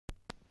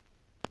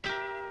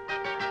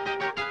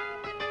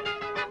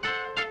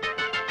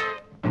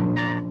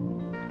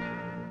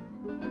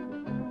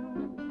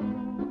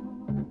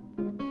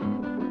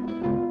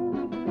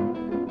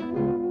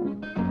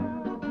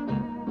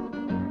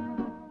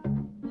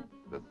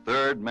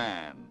third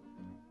man,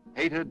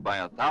 hated by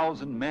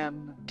 1,000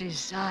 men,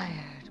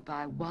 desired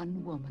by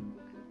one woman.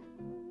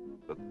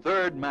 The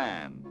third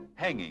man,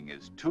 hanging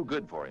is too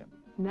good for him.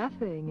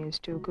 Nothing is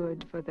too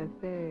good for the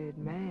third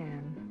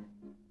man.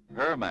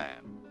 Her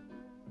man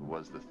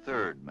was the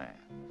third man.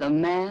 The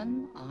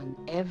man on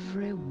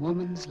every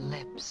woman's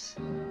lips.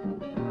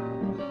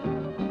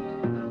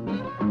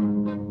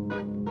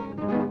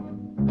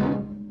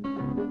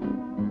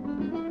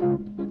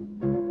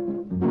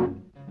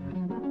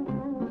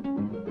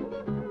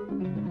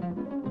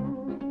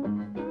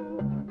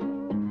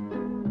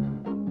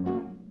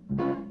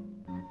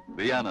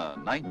 Vienna,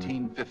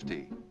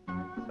 1950.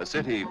 A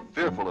city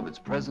fearful of its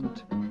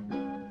present,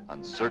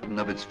 uncertain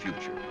of its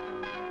future.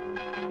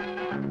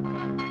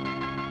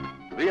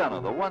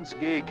 Vienna, the once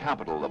gay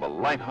capital of a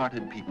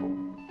light-hearted people.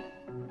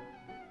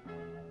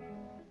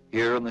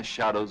 Here in the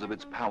shadows of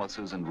its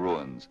palaces and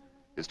ruins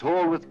is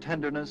told with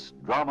tenderness,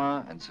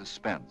 drama, and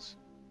suspense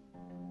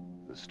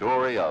the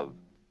story of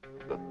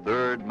the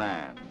third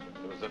man.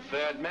 There was a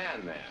third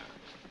man there.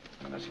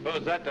 I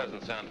suppose that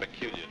doesn't sound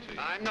peculiar to you.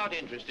 I'm not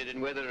interested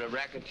in whether a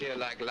racketeer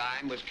like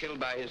Lime was killed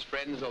by his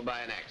friends or by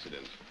an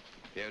accident.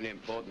 The only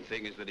important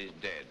thing is that he's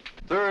dead.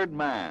 Third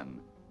man,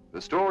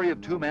 the story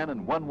of 2 men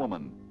and 1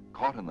 woman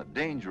caught in the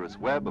dangerous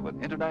web of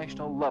an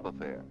international love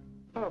affair.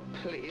 Oh,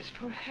 please,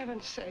 for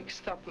heaven's sake,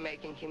 stop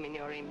making him in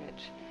your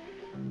image.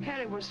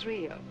 Harry was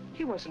real.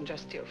 He wasn't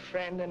just your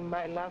friend and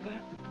my lover.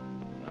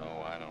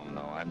 No, I don't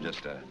know. I'm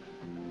just a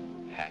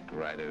hack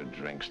writer who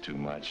drinks too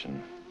much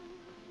and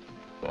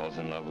falls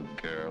in love with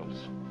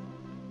girls.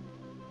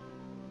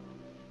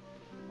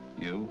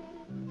 You?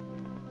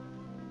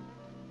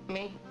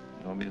 Me?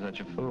 Don't be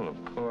such a fool,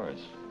 of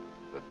course.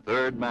 The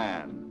third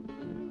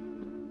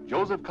man.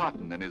 Joseph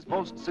Cotten in his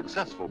most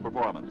successful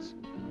performance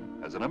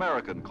as an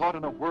American caught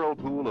in a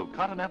whirlpool of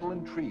continental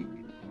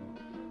intrigue.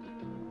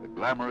 The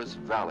glamorous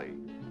Valli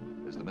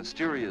as the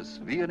mysterious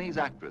Viennese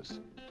actress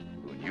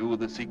who knew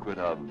the secret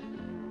of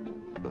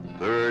the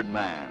third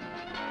man.